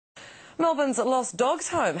Melbourne's Lost Dogs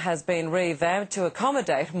Home has been revamped to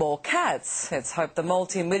accommodate more cats. It's hoped the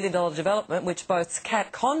multi-million-dollar development, which boasts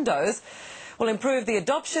cat condos, will improve the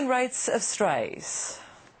adoption rates of strays.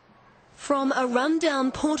 From a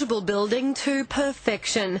rundown portable building to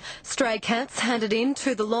perfection, stray cats handed in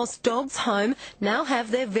to the Lost Dogs Home now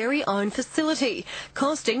have their very own facility,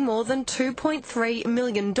 costing more than $2.3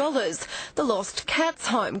 million. The Lost Cats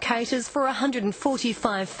Home caters for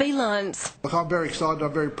 145 felines. Look, I'm very excited.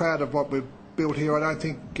 I'm very proud of what we've built here. I don't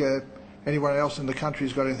think anyone else in the country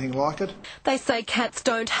has got anything like it. They say cats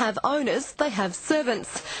don't have owners, they have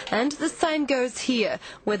servants. And the same goes here,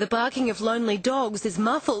 where the barking of lonely dogs is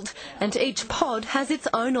muffled and each pod has its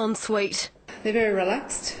own ensuite. They're very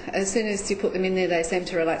relaxed. As soon as you put them in there, they seem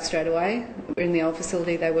to relax straight away. In the old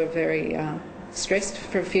facility, they were very stressed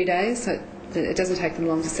for a few days, so it doesn't take them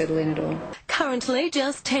long to settle in at all. Currently,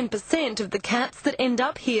 just 10% of the cats that end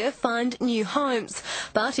up here find new homes,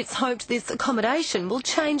 but it's hoped this accommodation will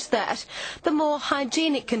change that. The more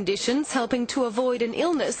hygienic conditions helping to avoid an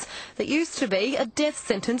illness that used to be a death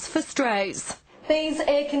sentence for strays. These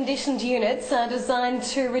air-conditioned units are designed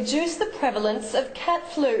to reduce the prevalence of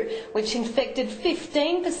cat flu, which infected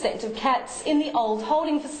 15% of cats in the old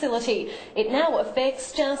holding facility. It now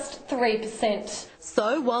affects just 3%.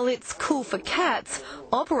 So while it's cool for cats,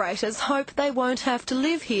 operators hope they won't have to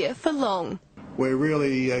live here for long. We're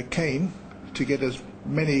really keen to get as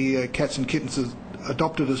many cats and kittens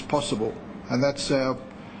adopted as possible, and that's our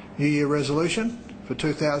New Year resolution for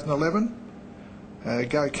 2011.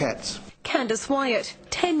 Go Cats. Candice Wyatt,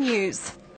 10 News.